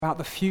about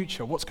the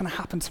future, what's going to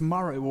happen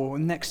tomorrow or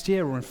next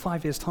year or in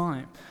 5 years'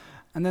 time.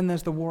 And then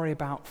there's the worry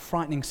about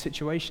frightening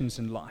situations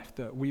in life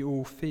that we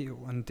all feel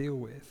and deal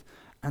with.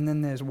 And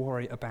then there's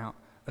worry about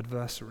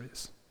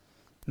adversaries.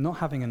 Not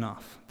having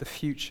enough, the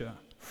future,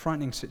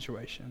 frightening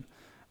situation,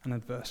 and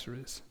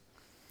adversaries.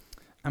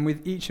 And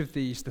with each of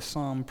these, the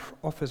psalm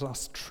offers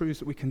us truths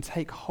that we can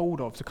take hold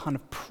of to kind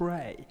of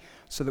pray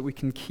so that we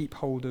can keep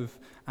hold of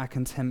our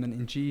contentment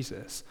in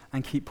Jesus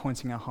and keep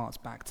pointing our hearts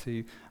back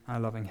to our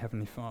loving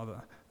Heavenly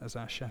Father as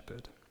our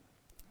shepherd.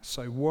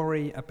 So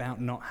worry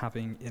about not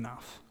having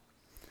enough.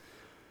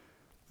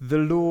 The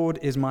Lord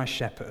is my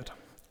shepherd.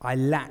 I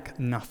lack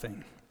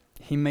nothing.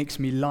 He makes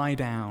me lie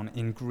down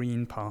in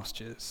green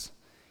pastures.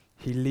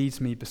 He leads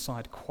me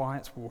beside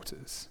quiet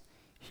waters.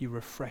 He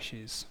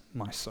refreshes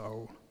my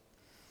soul.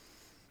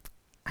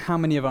 How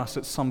many of us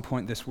at some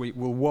point this week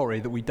will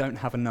worry that we don't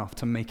have enough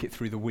to make it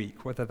through the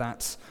week, whether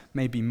that's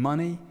maybe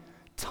money,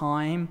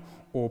 time,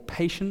 or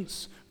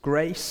patience,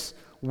 grace,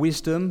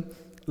 wisdom,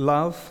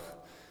 love?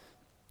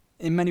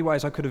 In many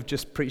ways, I could have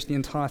just preached the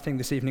entire thing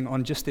this evening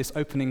on just this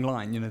opening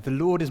line, the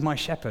Lord is my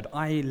shepherd,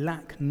 I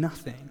lack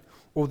nothing.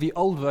 Or the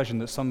old version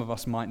that some of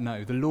us might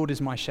know, the Lord is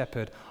my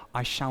shepherd,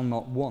 I shall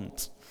not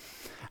want.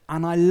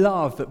 And I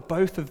love that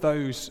both of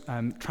those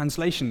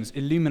translations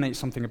illuminate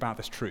something about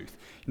this truth.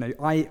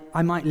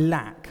 I might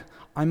lack,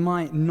 I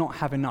might not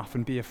have enough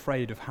and be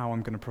afraid of how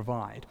I'm going to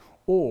provide.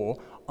 Or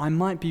I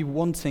might be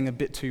wanting a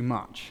bit too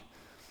much.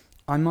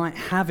 I might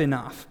have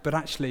enough, but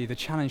actually the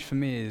challenge for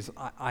me is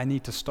I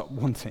need to stop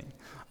wanting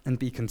and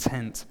be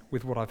content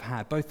with what I've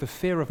had. Both the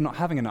fear of not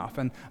having enough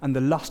and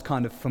the lust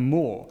kind of for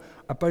more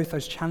are both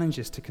those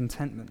challenges to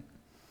contentment.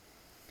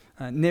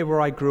 Near where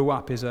I grew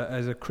up is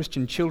a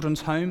Christian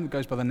children's home that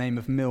goes by the name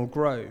of Mill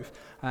Grove.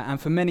 And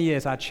for many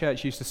years our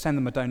church used to send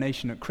them a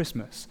donation at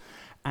Christmas.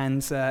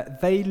 And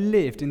they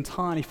lived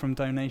entirely from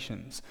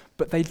donations,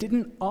 but they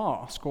didn't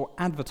ask or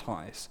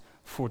advertise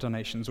for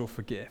donations or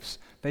for gifts.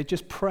 They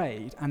just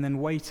prayed and then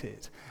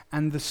waited.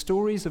 And the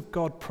stories of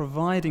God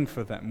providing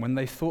for them when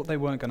they thought they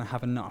weren't going to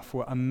have enough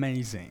were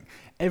amazing.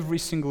 Every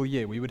single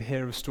year we would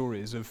hear of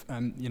stories of,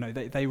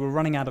 they were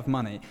running out of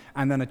money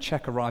and then a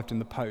check arrived in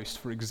the post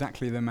for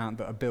exactly the amount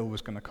that a bill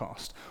was going to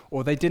cost.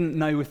 Or they didn't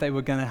know if they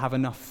were going to have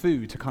enough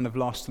food to kind of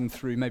last them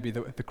through maybe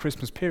the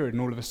Christmas period,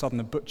 and all of a sudden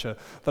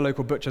the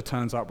local butcher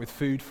turns up with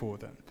food for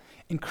them.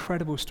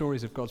 Incredible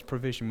stories of God's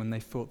provision when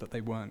they thought that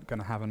they weren't going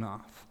to have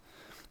enough.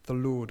 The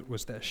Lord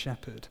was their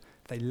shepherd.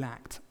 They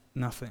lacked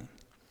nothing.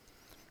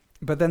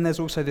 But then there's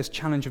also this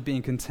challenge of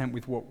being content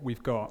with what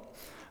we've got.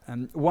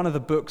 One of the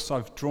books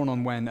I've drawn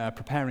on when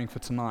preparing for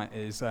tonight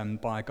is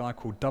by a guy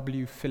called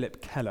W.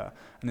 Philip Keller,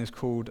 and it's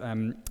called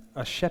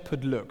A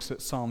Shepherd Looks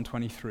at Psalm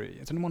 23.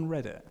 Has anyone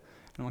read it?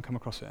 Anyone come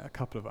across it? A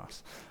couple of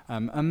us.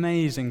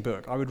 Amazing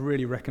book. I would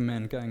really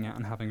recommend going out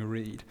and having a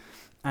read.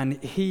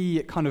 And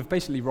he kind of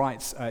basically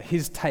writes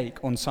his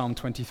take on Psalm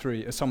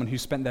 23 as someone who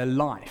spent their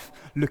life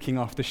looking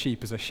after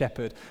sheep as a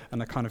shepherd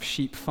and a kind of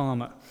sheep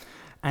farmer.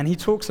 And he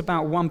talks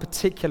about one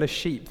particular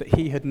sheep that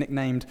he had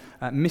nicknamed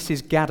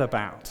Mrs.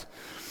 Gadabout.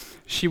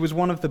 She was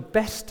one of the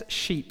best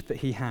sheep that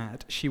he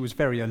had. She was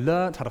very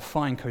alert, had a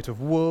fine coat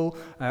of wool,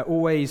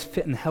 always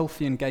fit and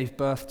healthy, and gave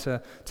birth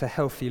to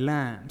healthy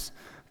lambs.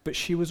 But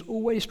she was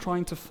always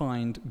trying to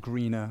find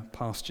greener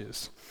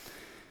pastures.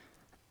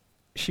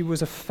 She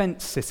was a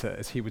fence sitter,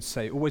 as he would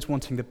say, always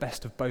wanting the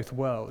best of both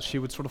worlds. She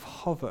would sort of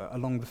hover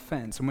along the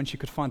fence, and when she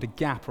could find a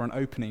gap or an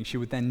opening, she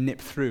would then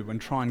nip through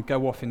and try and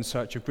go off in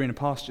search of greener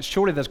pastures.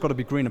 Surely there's got to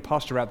be greener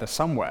pasture out there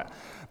somewhere.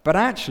 But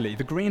actually,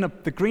 the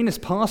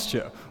greenest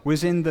pasture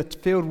was in the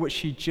field which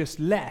she just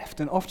left,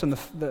 and often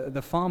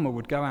the farmer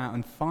would go out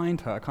and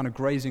find her kind of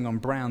grazing on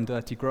brown,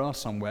 dirty grass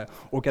somewhere,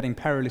 or getting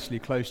perilously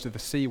close to the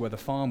sea where the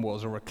farm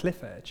was, or a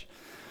cliff edge.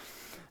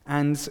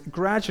 And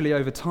gradually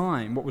over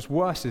time, what was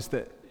worse is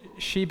that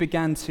she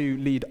began to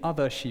lead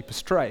other sheep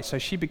astray. So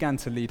she began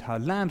to lead her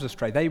lambs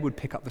astray. They would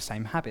pick up the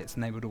same habits,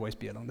 and they would always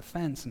be along the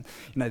fence and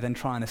then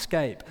try and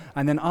escape.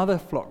 And then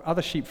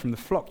other sheep from the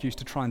flock used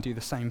to try and do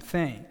the same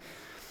thing.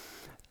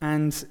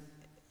 And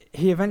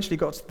he eventually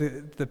got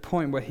to the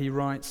point where he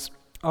writes,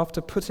 after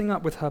putting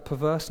up with her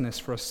perverseness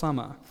for a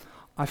summer,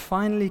 I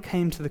finally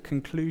came to the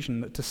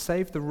conclusion that to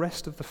save the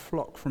rest of the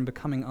flock from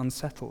becoming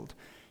unsettled,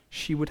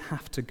 she would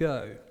have to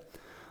go.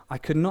 I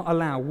could not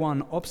allow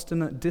one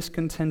obstinate,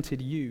 discontented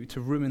ewe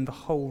to ruin the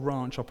whole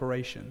ranch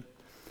operation.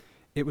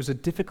 It was a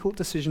difficult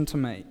decision to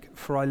make,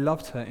 for I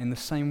loved her in the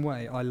same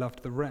way I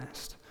loved the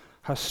rest.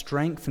 Her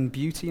strength and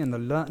beauty and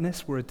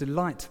alertness were a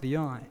delight to the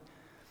eye.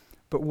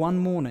 But one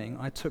morning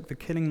I took the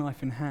killing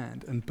knife in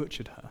hand and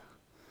butchered her.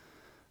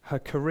 Her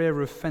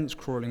career of fence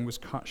crawling was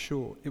cut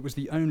short. It was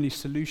the only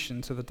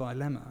solution to the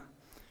dilemma.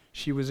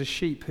 She was a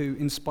sheep who,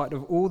 in spite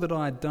of all that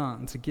I had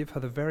done to give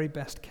her the very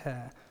best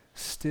care,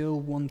 still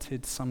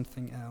wanted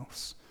something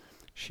else.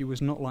 She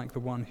was not like the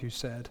one who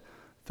said,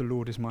 "The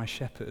Lord is my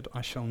shepherd,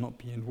 I shall not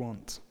be in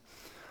want."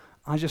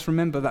 I just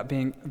remember that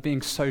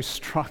being so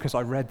struck as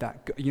I read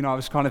that. I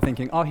was kind of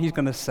thinking, oh, he's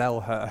going to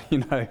sell her,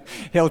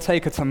 He'll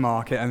take her to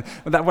market, and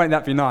won't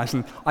that be nice?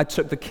 And I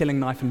took the killing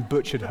knife and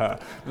butchered her.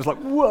 It was like,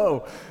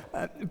 whoa.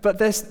 But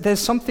there's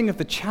something of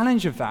the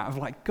challenge of that, of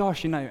like,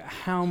 gosh,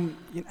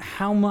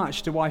 how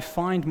much do I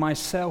find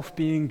myself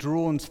being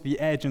drawn to the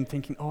edge and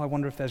thinking, oh, I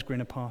wonder if there's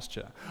greener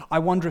pasture. I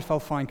wonder if I'll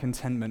find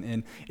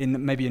contentment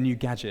in maybe a new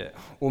gadget,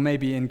 or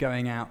maybe in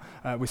going out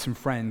with some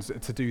friends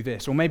to do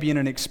this, or maybe in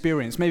an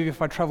experience. Maybe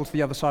if I travel to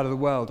the other side of the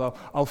world,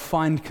 I'll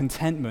find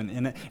contentment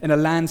in a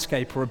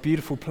landscape or a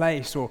beautiful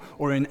place,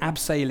 or in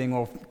abseiling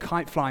or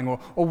kite flying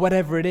or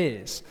whatever it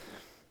is.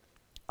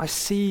 I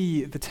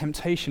see the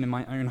temptation in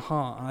my own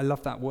heart. I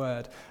love that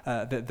word.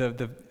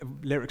 The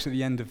lyrics at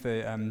the end of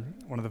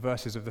one of the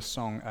verses of the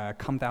song,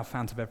 "Come thou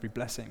fount of every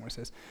blessing," where it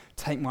says,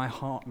 "Take my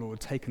heart, Lord,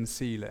 take and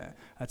seal it.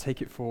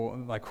 Take it for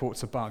thy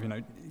courts above."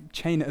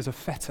 Chain it as a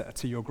fetter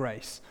to your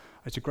grace.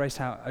 To grace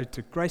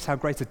how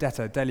great a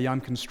debtor daily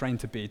I'm constrained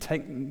to be.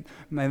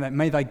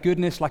 May thy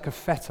goodness like a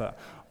fetter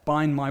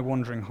bind my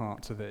wandering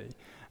heart to thee.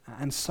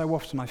 And so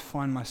often I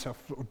find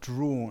myself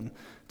drawn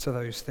to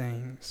those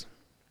things.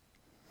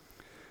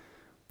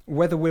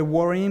 Whether we're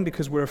worrying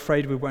because we're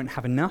afraid we won't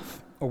have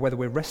enough, or whether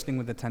we're wrestling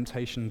with the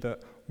temptation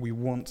that we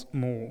want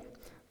more,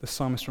 the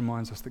psalmist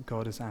reminds us that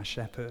God is our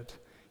shepherd.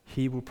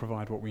 He will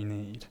provide what we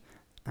need,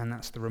 and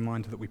that's the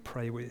reminder that we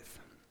pray with.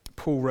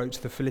 Paul wrote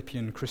to the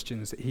Philippian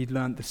Christians that he'd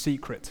learned the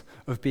secret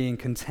of being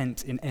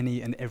content in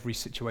any and every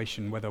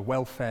situation, whether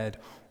well-fed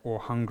or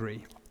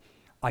hungry.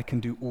 I can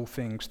do all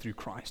things through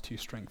Christ who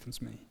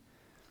strengthens me.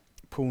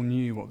 Paul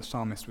knew what the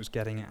psalmist was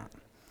getting at.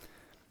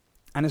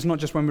 And it's not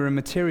just when we're in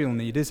material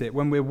need, is it?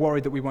 When we're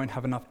worried that we won't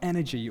have enough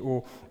energy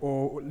or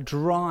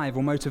drive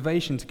or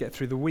motivation to get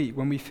through the week,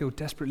 when we feel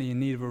desperately in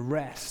need of a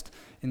rest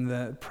in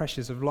the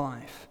pressures of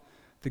life,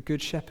 the Good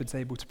Shepherd's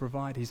able to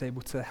provide. He's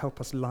able to help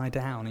us lie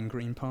down in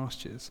green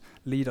pastures,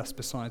 lead us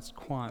beside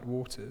quiet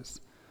waters.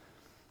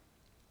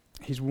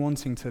 He's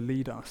wanting to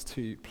lead us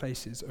to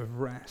places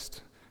of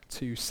rest,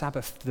 to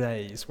Sabbath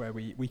days where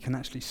we can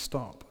actually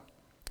stop.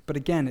 But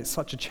again, it's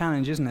such a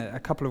challenge, isn't it? A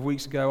couple of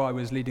weeks ago, I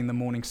was leading the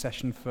morning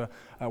session for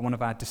one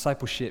of our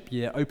discipleship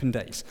year open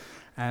days.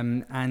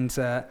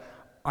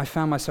 I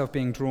found myself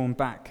being drawn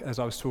back as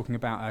I was talking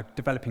about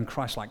developing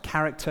Christ-like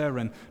character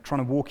and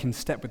trying to walk in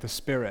step with the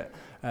Spirit,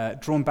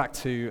 drawn back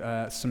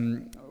to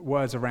some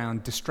words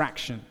around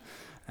distraction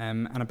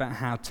and about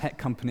how tech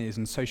companies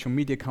and social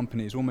media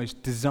companies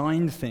almost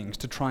design things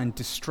to try and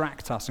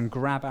distract us and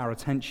grab our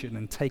attention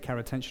and take our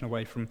attention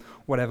away from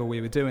whatever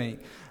we were doing.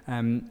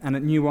 And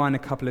at New Wine a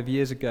couple of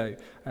years ago,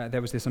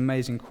 there was this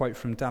amazing quote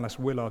from Dallas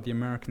Willard, the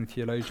American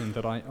theologian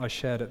that I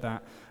shared at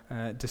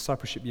that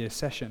discipleship year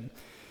session.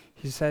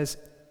 He says,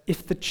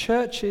 "If the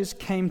churches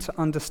came to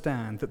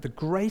understand that the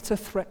greater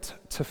threat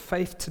to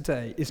faith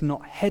today is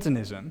not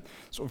hedonism,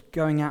 sort of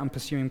going out and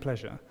pursuing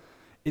pleasure,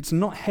 it's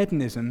not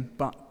hedonism,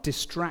 but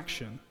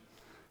distraction,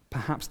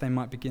 perhaps they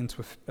might begin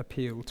to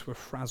appeal to a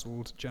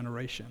frazzled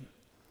generation."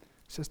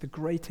 It says the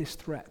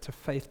greatest threat to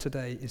faith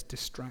today is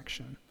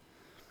distraction.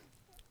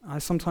 I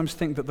sometimes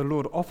think that the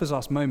Lord offers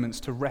us moments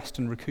to rest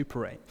and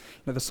recuperate.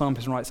 The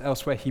psalmist writes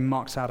elsewhere, he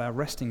marks out our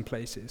resting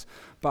places.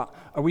 But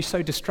are we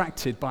so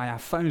distracted by our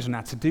phones and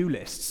our to-do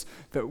lists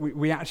that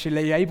we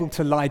actually are able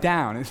to lie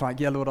down? It's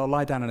like, yeah, Lord, I'll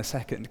lie down in a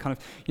second.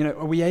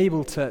 Are we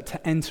able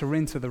to enter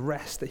into the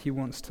rest that he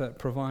wants to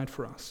provide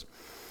for us?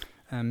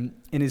 In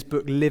his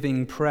book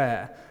Living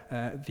Prayer,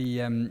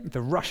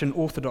 the Russian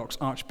Orthodox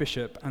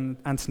Archbishop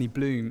Anthony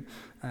Bloom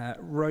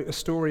retold a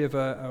story of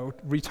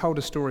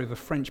a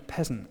French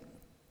peasant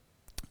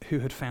who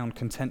had found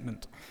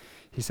contentment.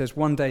 He says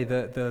one day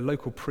the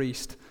local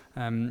priest,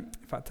 in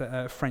fact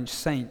a French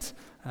saint,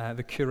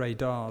 the Curé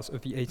d'Ars of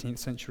the 18th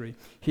century,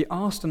 he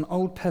asked an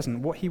old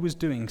peasant what he was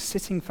doing,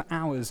 sitting for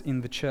hours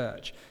in the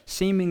church,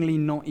 seemingly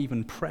not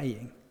even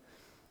praying.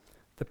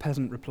 The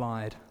peasant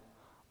replied,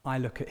 "I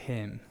look at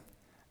him,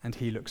 and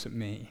he looks at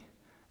me,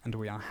 and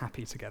we are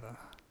happy together."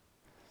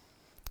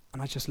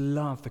 And I just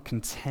love the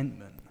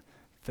contentment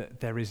that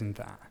there is in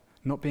that.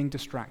 Not being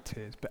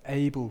distracted, but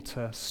able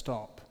to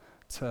stop,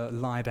 to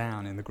lie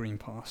down in the green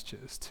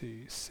pastures,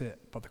 to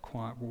sit by the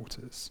quiet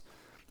waters,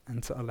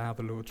 and to allow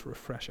the Lord to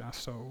refresh our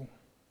soul.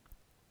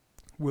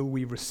 Will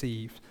we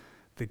receive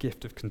the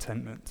gift of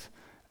contentment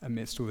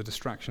amidst all the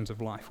distractions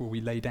of life? Will we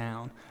lay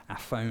down our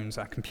phones,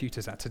 our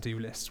computers, our to-do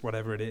lists,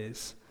 whatever it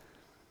is?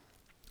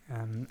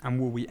 And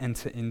will we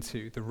enter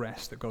into the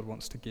rest that God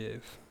wants to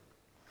give?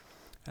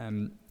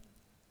 A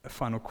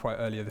final quote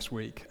earlier this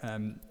week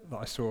that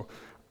I saw.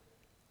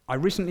 "I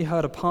recently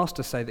heard a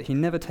pastor say that he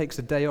never takes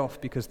a day off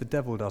because the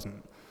devil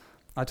doesn't.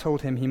 I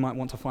told him he might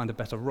want to find a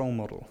better role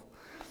model."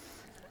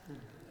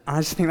 And I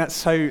just think that's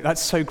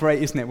so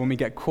great, isn't it, when we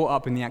get caught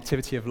up in the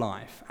activity of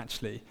life.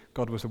 Actually,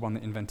 God was the one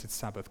that invented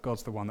Sabbath.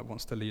 God's the one that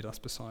wants to lead us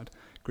beside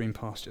green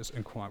pastures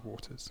and quiet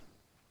waters.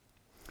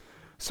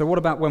 So what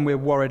about when we're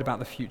worried about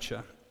the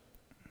future?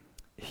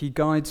 He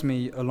guides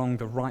me along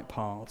the right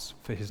paths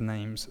for his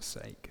name's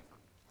sake.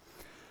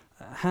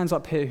 Hands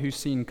up here who's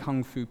seen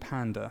Kung Fu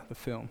Panda, the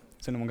film.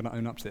 Is anyone going to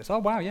own up to this? Oh,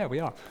 wow, yeah,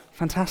 we are.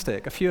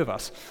 Fantastic, a few of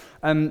us.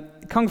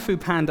 Kung Fu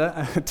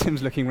Panda,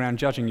 Tim's looking around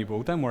judging you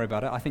all. Don't worry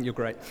about it, I think you're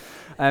great.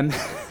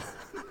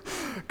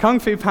 Kung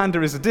Fu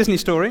Panda is a Disney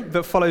story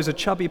that follows a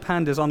chubby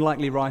panda's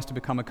unlikely rise to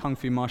become a Kung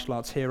Fu martial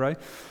arts hero.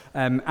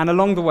 And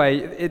along the way,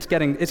 it's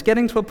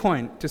getting to a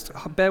point, just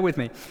bear with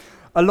me.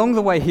 Along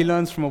the way, he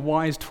learns from a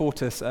wise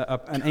tortoise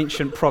an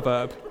ancient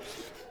proverb.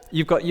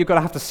 You've got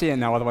to have to see it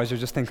now, otherwise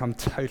you'll just think I'm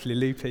totally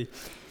loopy.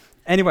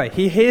 Anyway,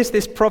 he hears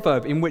this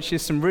proverb in which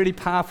is some really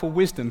powerful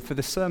wisdom for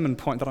the sermon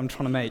point that I'm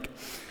trying to make.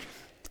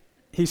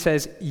 He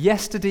says,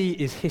 yesterday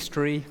is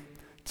history,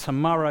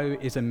 tomorrow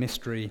is a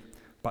mystery,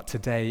 but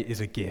today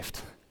is a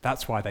gift.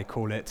 That's why they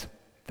call it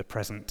the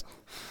present.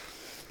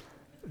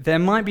 There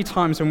might be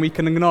times when we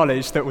can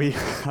acknowledge that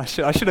I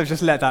should have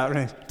just let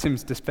that,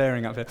 Tim's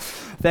despairing up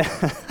here.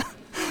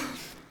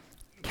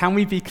 Can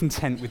we be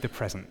content with the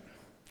present?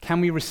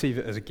 Can we receive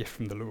it as a gift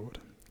from the Lord?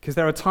 Because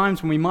there are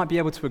times when we might be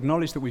able to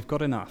acknowledge that we've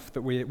got enough,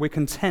 that we're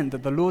content,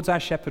 that the Lord's our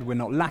shepherd, we're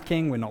not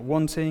lacking, we're not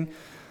wanting,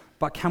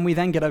 but can we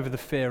then get over the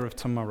fear of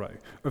tomorrow,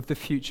 of the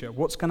future,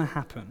 what's going to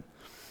happen?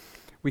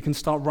 We can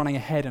start running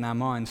ahead in our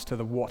minds to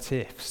the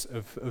what-ifs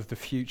of the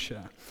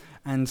future.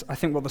 And I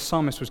think what the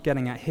psalmist was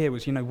getting at here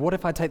was, what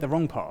if I take the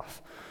wrong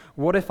path?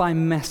 What if I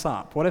mess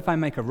up? What if I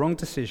make a wrong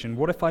decision?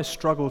 What if I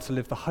struggle to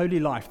live the holy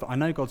life that I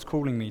know God's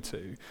calling me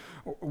to?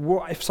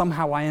 What if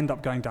somehow I end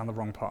up going down the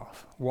wrong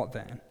path? What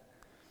then?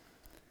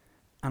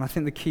 And I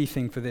think the key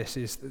thing for this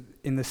is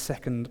in the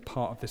second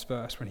part of this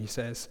verse when he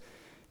says,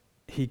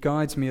 he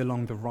guides me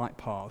along the right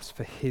paths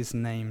for his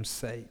name's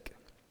sake.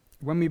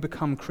 When we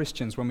become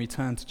Christians, when we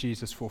turn to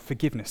Jesus for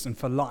forgiveness and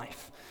for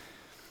life,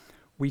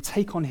 we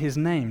take on his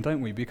name,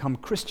 don't we? We become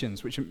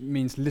Christians, which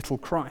means little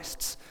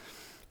Christs.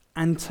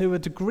 And to a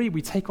degree,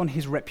 we take on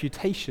his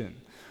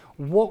reputation.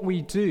 What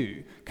we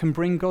do can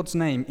bring God's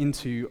name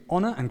into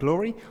honor and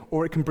glory,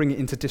 or it can bring it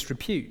into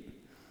disrepute.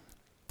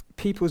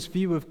 People's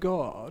view of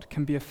God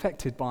can be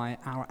affected by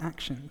our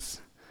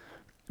actions.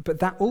 But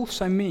that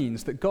also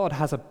means that God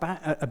has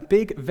a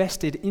big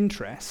vested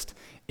interest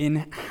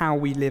in how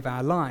we live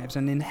our lives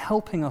and in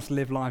helping us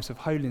live lives of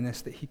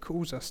holiness that he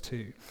calls us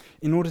to,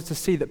 in order to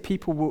see that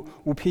people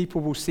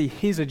will see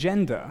his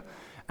agenda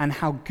and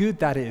how good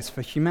that is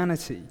for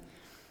humanity.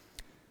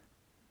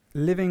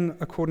 Living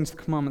according to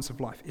the commandments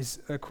of life,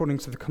 according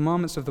to the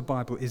commandments of the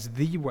Bible, is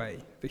the way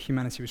that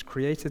humanity was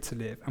created to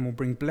live and will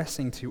bring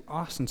blessing to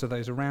us and to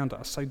those around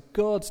us. So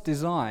God's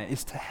desire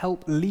is to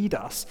help lead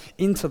us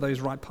into those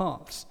right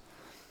paths.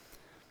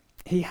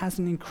 He has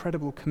an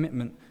incredible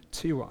commitment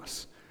to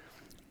us,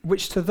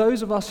 which to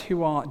those of us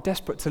who are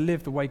desperate to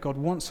live the way God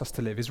wants us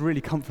to live is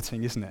really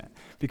comforting, isn't it?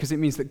 Because it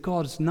means that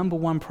God's number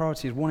one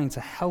priority is wanting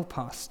to help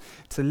us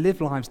to live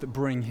lives that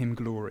bring him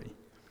glory.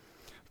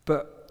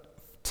 But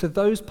to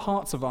those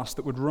parts of us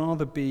that would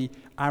rather be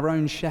our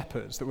own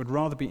shepherds, that would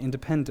rather be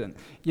independent,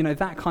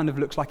 that kind of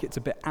looks like it's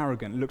a bit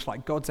arrogant. It looks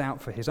like God's out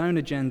for his own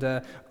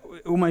agenda,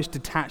 almost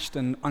detached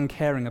and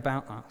uncaring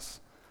about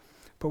us.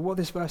 But what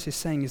this verse is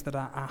saying is that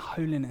our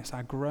holiness,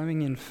 our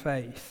growing in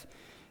faith,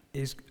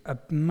 is a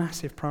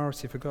massive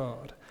priority for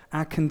God.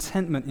 Our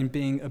contentment in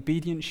being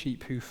obedient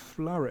sheep who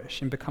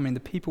flourish in becoming the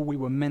people we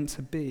were meant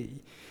to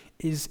be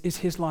is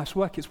his life's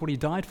work. It's what he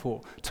died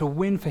for, to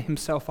win for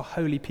himself a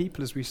holy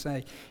people, as we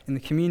say in the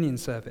communion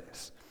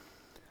service.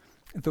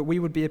 That we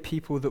would be a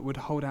people that would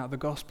hold out the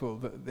gospel,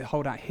 that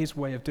hold out his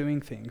way of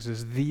doing things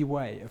as the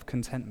way of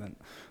contentment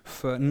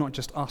for not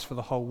just us, for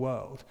the whole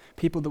world.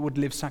 People that would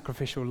live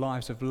sacrificial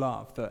lives of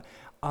love, that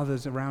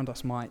others around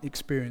us might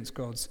experience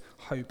God's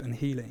hope and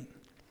healing.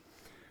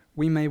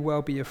 We may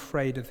well be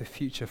afraid of the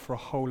future for a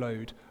whole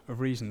load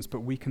of reasons, but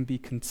we can be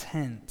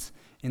content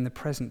in the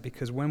present,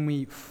 because when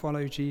we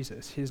follow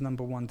Jesus, his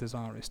number one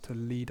desire is to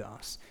lead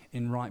us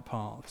in right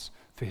paths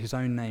for his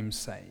own name's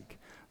sake,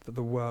 that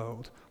the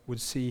world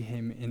would see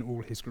him in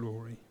all his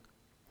glory.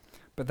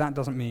 But that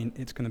doesn't mean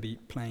it's going to be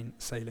plain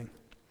sailing,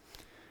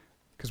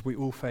 because we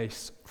all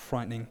face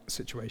frightening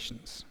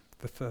situations.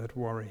 The third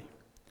worry.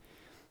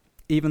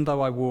 Even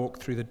though I walk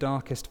through the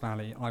darkest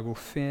valley, I will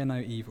fear no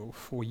evil,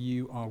 for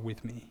you are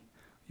with me.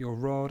 Your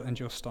rod and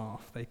your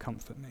staff, they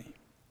comfort me.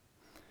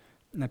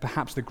 Now,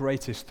 perhaps the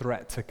greatest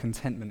threat to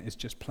contentment is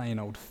just plain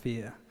old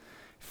fear.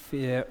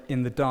 Fear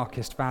in the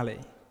darkest valley.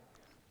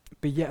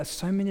 But yet, as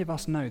so many of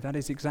us know, that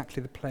is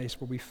exactly the place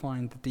where we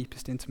find the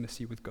deepest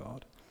intimacy with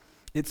God.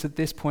 It's at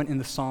this point in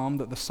the psalm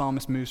that the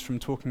psalmist moves from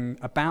talking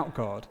about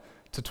God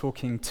to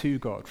talking to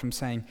God, from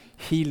saying,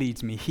 he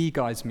leads me, he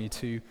guides me,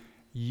 to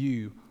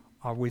you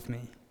are with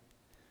me.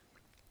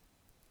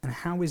 And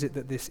how is it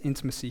that this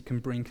intimacy can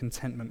bring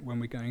contentment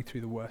when we're going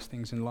through the worst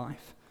things in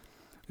life?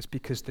 It's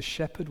because the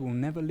shepherd will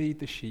never lead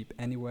the sheep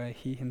anywhere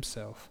he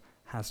himself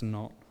has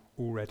not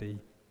already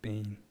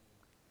been.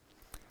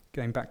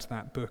 Going back to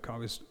that book I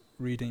was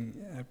reading,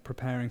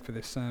 preparing for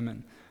this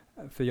sermon,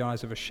 For the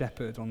Eyes of a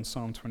Shepherd on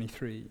Psalm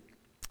 23,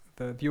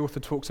 the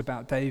author talks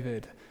about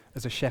David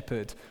as a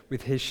shepherd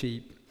with his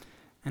sheep,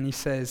 and he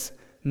says,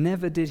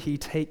 never did he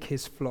take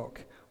his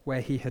flock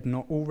where he had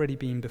not already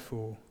been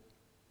before.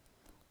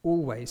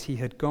 Always he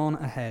had gone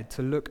ahead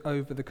to look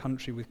over the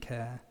country with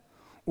care.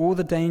 All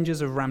the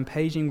dangers of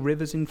rampaging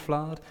rivers in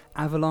flood,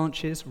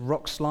 avalanches,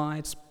 rock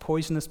slides,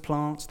 poisonous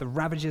plants, the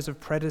ravages of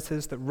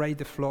predators that raid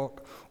the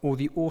flock, or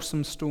the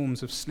awesome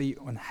storms of sleet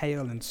and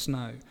hail and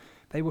snow,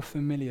 they were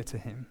familiar to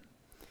him.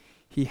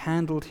 He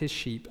handled his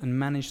sheep and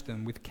managed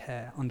them with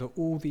care under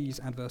all these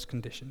adverse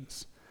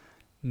conditions.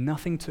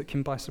 Nothing took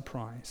him by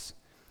surprise.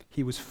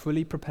 He was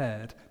fully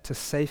prepared to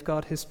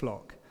safeguard his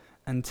flock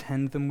and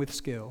tend them with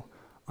skill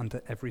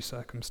under every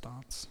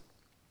circumstance.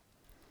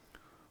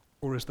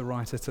 Or as the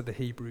writer to the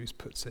Hebrews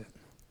puts it,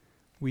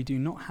 we do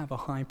not have a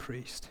high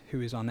priest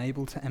who is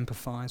unable to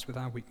empathize with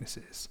our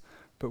weaknesses,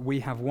 but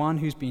we have one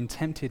who's been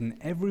tempted in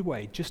every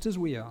way, just as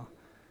we are,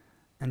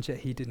 and yet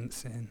he didn't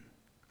sin.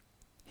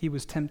 He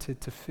was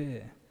tempted to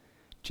fear.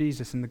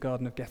 Jesus in the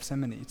Garden of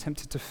Gethsemane,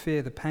 tempted to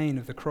fear the pain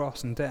of the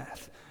cross and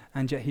death,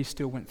 and yet he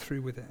still went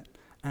through with it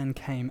and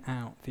came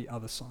out the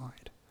other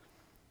side.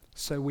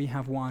 So we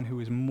have one who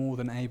is more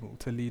than able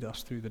to lead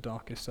us through the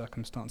darkest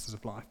circumstances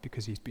of life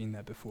because he's been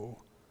there before.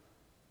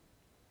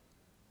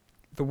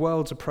 The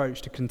world's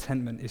approach to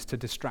contentment is to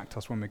distract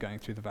us when we're going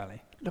through the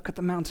valley. Look at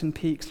the mountain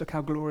peaks, look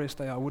how glorious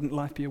they are. Wouldn't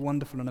life be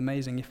wonderful and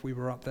amazing if we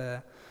were up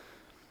there?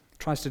 It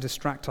tries to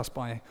distract us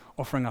by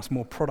offering us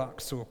more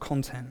products or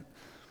content,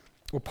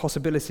 or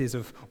possibilities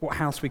of what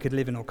house we could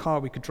live in, or car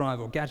we could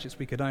drive, or gadgets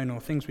we could own, or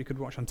things we could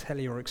watch on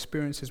telly, or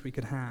experiences we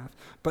could have.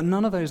 But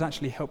none of those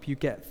actually help you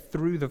get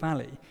through the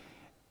valley.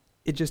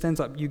 It just ends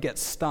up you get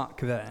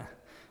stuck there,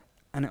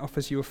 and it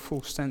offers you a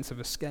false sense of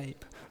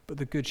escape. But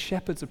the Good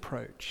Shepherd's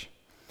approach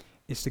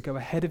is to go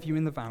ahead of you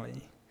in the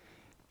valley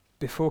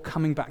before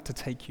coming back to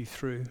take you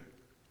through.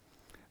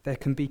 There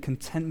can be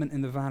contentment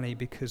in the valley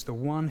because the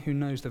one who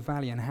knows the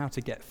valley and how to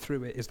get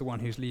through it is the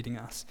one who's leading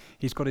us.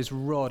 He's got his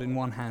rod in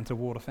one hand to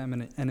ward off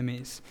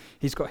enemies.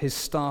 He's got his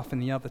staff in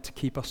the other to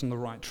keep us on the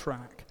right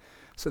track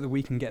so that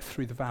we can get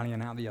through the valley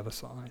and out the other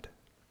side.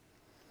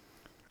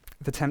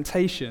 The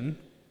temptation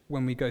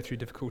when we go through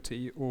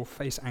difficulty or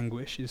face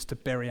anguish is to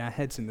bury our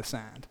heads in the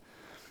sand.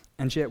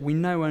 And yet we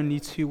know only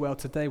too well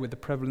today with the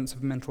prevalence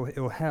of mental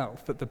ill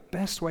health that the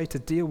best way to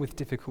deal with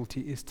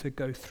difficulty is to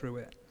go through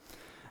it.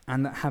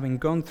 And that having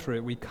gone through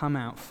it, we come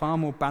out far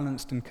more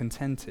balanced and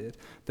contented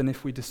than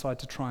if we decide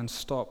to try and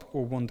stop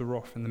or wander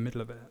off in the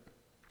middle of it.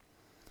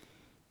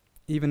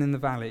 Even in the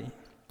valley,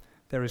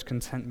 there is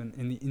contentment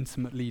in the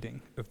intimate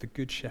leading of the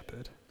Good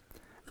Shepherd.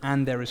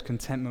 And there is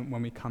contentment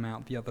when we come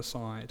out the other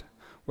side,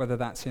 whether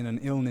that's in an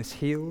illness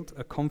healed,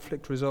 a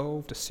conflict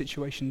resolved, a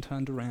situation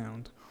turned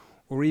around,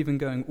 or even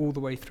going all the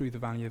way through the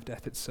valley of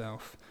death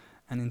itself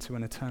and into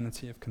an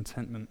eternity of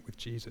contentment with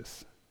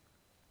Jesus.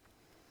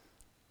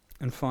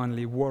 And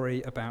finally,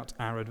 worry about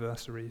our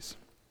adversaries.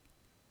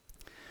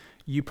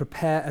 You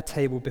prepare a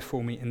table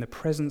before me in the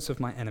presence of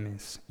my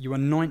enemies. You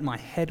anoint my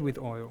head with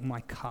oil,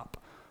 my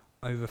cup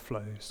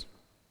overflows.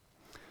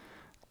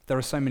 There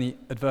are so many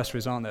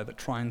adversaries, aren't there, that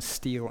try and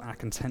steal our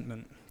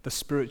contentment. The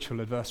spiritual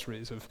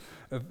adversaries of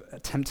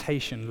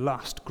temptation,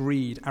 lust,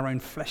 greed, our own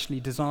fleshly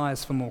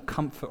desires for more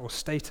comfort or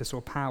status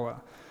or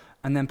power.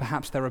 And then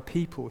perhaps there are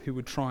people who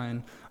would try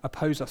and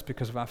oppose us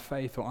because of our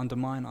faith or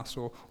undermine us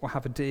or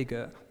have a dig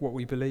at what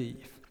we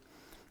believe.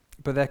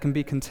 But there can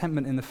be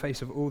contentment in the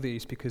face of all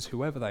these because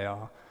whoever they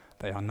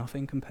are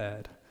nothing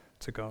compared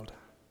to God.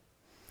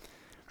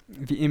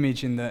 The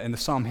image in the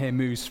psalm here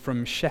moves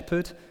from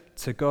shepherd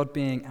to God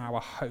being our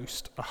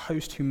host, a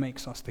host who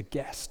makes us the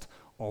guest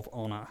of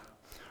honor,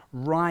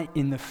 right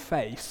in the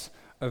face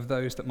of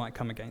those that might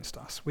come against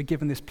us. We're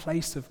given this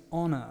place of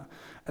honor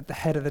at the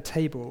head of the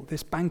table.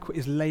 This banquet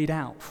is laid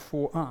out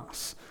for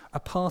us, a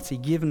party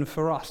given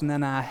for us, and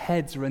then our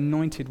heads are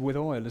anointed with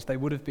oil as they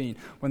would have been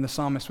when the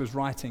psalmist was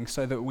writing,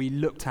 so that we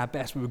looked our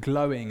best, we were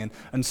glowing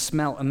and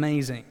smelt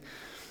amazing.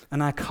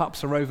 And our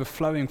cups are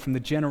overflowing from the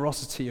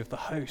generosity of the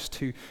host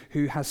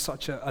who has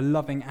such a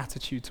loving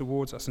attitude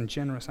towards us and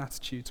generous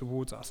attitude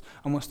towards us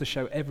and wants to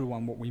show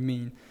everyone what we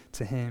mean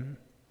to him.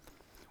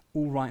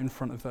 All right in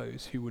front of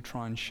those who would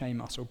try and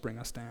shame us or bring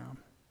us down.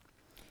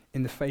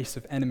 In the face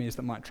of enemies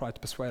that might try to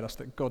persuade us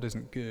that God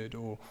isn't good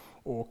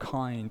or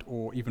kind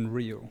or even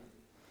real.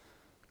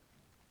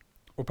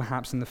 Or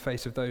perhaps in the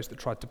face of those that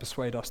tried to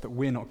persuade us that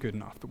we're not good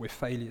enough, that we're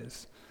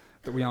failures,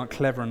 that we aren't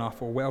clever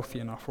enough or wealthy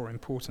enough or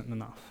important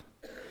enough.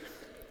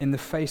 In the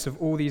face of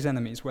all these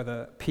enemies,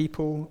 whether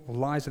people or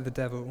lies of the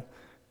devil,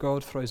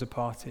 God throws a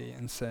party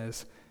and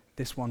says,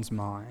 this one's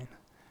mine.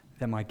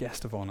 They're my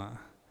guest of honor.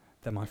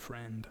 They're my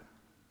friend.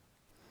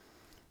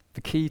 The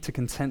key to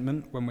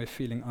contentment when we're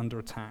feeling under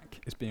attack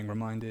is being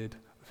reminded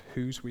of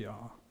whose we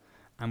are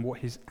and what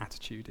his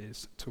attitude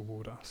is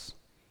toward us.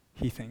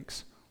 He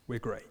thinks we're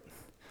great,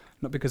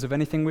 not because of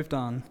anything we've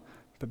done,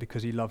 but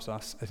because he loves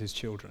us as his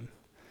children.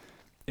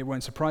 It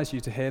won't surprise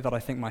you to hear that I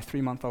think my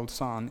 3-month-old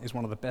son is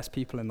one of the best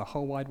people in the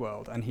whole wide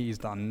world, and he's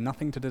done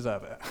nothing to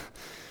deserve it.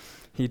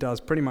 He does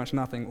pretty much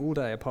nothing all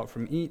day apart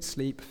from eat,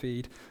 sleep,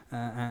 feed,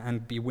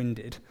 and be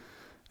winded,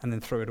 and then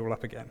throw it all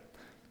up again.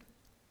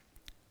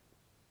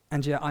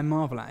 And yet I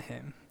marvel at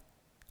him.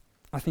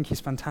 I think he's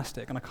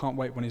fantastic, and I can't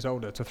wait when he's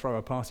older to throw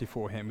a party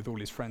for him with all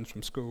his friends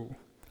from school,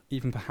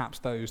 even perhaps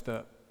those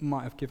that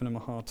might have given him a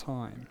hard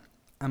time.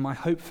 And my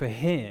hope for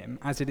him,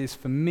 as it is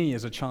for me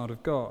as a child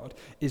of God,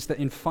 is that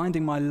in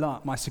finding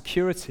my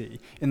security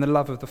in the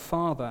love of the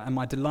Father and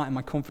my delight and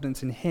my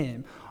confidence in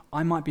him,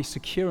 I might be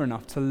secure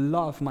enough to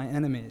love my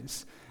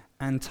enemies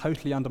and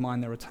totally undermine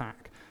their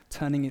attack,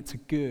 turning it to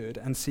good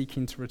and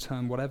seeking to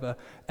return whatever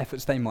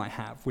efforts they might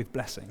have with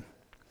blessing.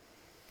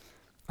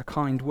 A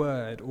kind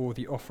word or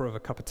the offer of a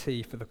cup of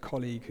tea for the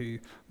colleague who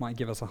might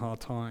give us a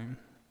hard time.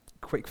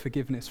 Quick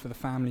forgiveness for the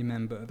family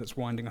member that's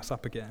winding us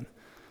up again.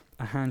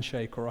 A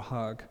handshake or a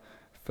hug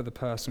for the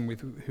person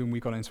with whom we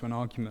got into an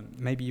argument,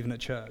 maybe even at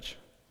church.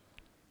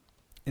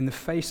 In the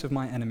face of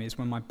my enemies,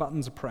 when my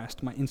buttons are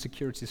pressed, my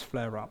insecurities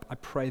flare up, I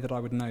pray that I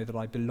would know that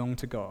I belong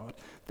to God,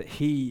 that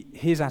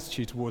his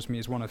attitude towards me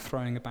is one of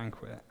throwing a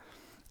banquet,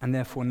 and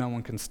therefore no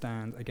one can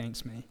stand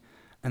against me.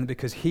 And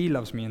because he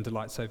loves me and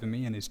delights over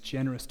me and is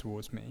generous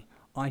towards me,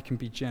 I can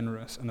be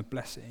generous and a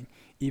blessing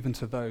even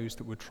to those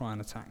that would try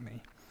and attack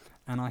me.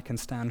 And I can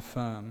stand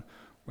firm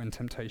when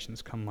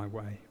temptations come my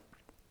way.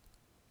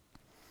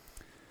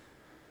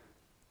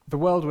 The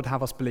world would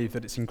have us believe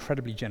that it's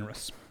incredibly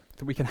generous,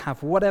 that we can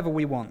have whatever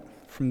we want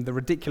from the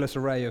ridiculous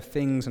array of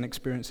things and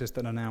experiences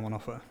that are now on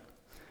offer.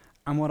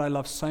 And what I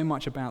love so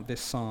much about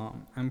this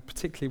psalm, and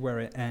particularly where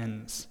it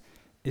ends,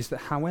 is that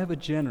however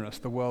generous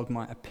the world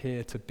might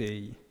appear to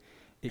be,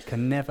 it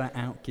can never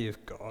outgive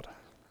God.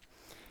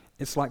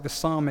 It's like the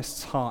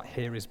psalmist's heart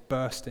here is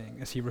bursting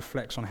as he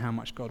reflects on how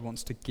much God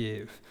wants to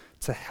give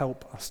to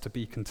help us to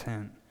be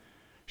content.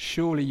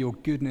 Surely your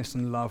goodness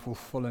and love will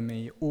follow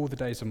me all the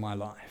days of my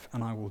life,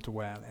 and I will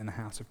dwell in the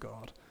house of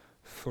God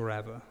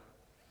forever.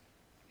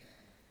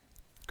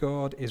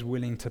 God is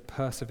willing to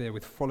persevere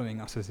with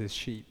following us as his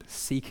sheep,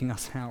 seeking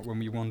us out when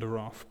we wander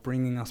off,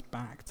 bringing us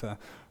back to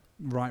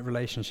right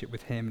relationship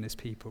with him and his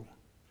people.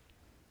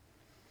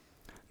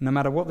 No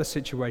matter what the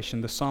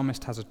situation, the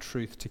psalmist has a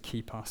truth to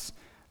keep us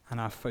and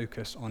our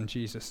focus on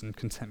Jesus and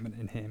contentment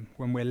in him.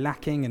 When we're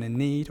lacking and in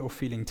need or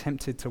feeling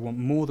tempted to want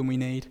more than we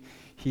need,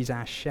 he's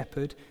our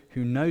shepherd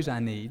who knows our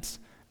needs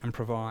and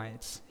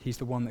provides. He's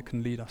the one that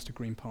can lead us to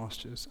green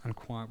pastures and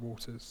quiet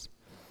waters.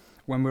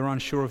 When we're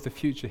unsure of the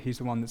future, he's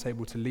the one that's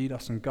able to lead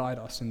us and guide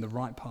us in the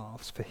right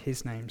paths for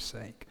his name's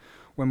sake.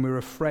 When we're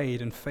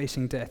afraid and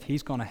facing death,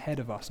 he's gone ahead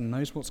of us and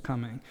knows what's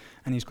coming,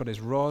 and he's got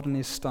his rod and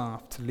his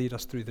staff to lead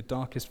us through the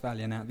darkest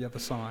valley and out the other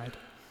side.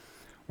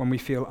 When we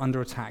feel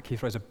under attack, he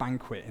throws a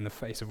banquet in the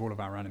face of all of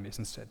our enemies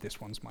and said,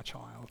 "This one's my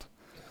child,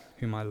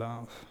 whom I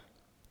love."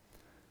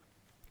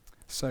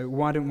 So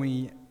why don't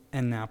we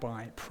end now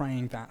by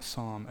praying that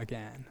psalm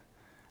again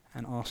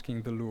and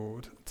asking the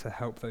Lord to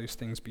help those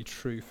things be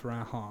true for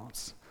our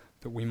hearts,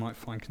 that we might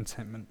find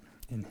contentment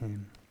in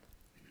him.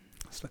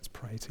 So let's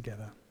pray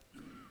together.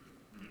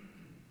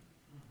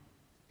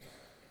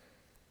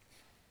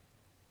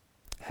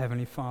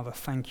 Heavenly Father,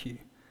 thank you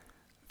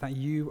that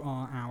you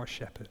are our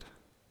shepherd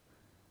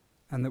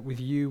and that with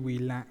you we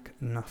lack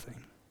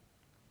nothing.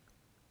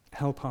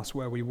 Help us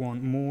where we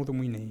want more than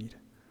we need.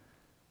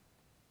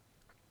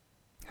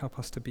 Help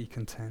us to be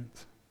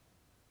content.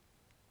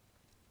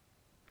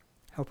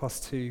 Help us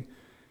to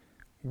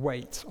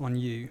wait on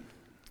you,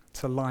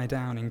 to lie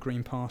down in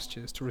green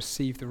pastures, to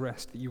receive the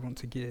rest that you want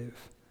to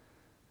give,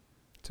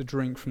 to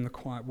drink from the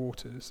quiet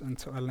waters, and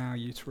to allow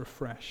you to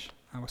refresh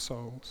our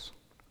souls.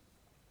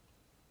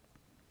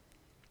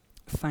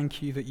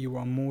 Thank you that you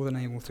are more than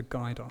able to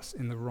guide us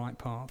in the right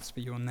paths for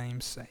your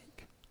name's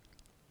sake.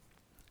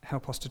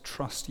 Help us to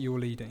trust your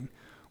leading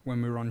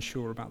when we're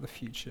unsure about the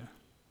future.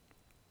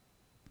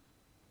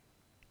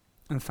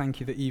 And thank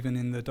you that even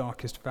in the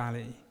darkest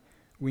valley,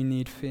 we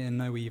need fear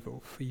no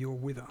evil, for you're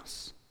with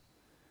us.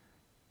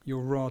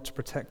 Your rod to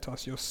protect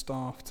us, your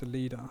staff to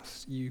lead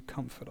us, you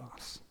comfort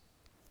us.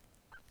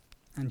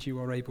 And you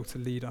are able to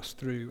lead us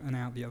through and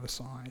out the other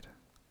side.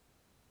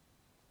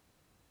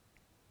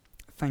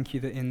 Thank you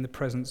that in the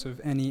presence of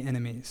any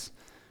enemies,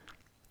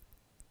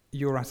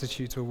 your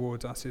attitude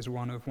towards us is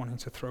one of wanting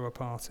to throw a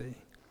party,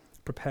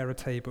 prepare a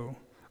table,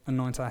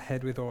 anoint our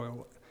head with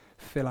oil,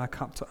 fill our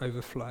cup to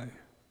overflow.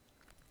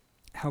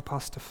 Help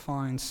us to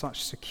find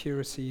such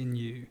security in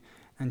you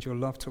and your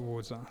love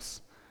towards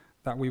us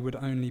that we would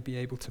only be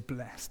able to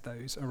bless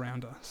those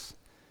around us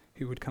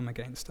who would come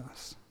against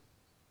us.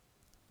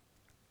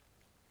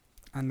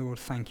 And Lord,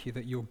 thank you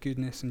that your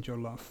goodness and your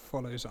love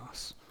follows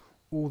us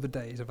all the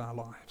days of our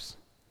lives,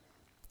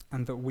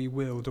 and that we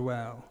will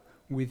dwell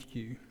with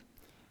you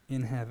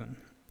in heaven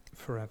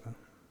forever.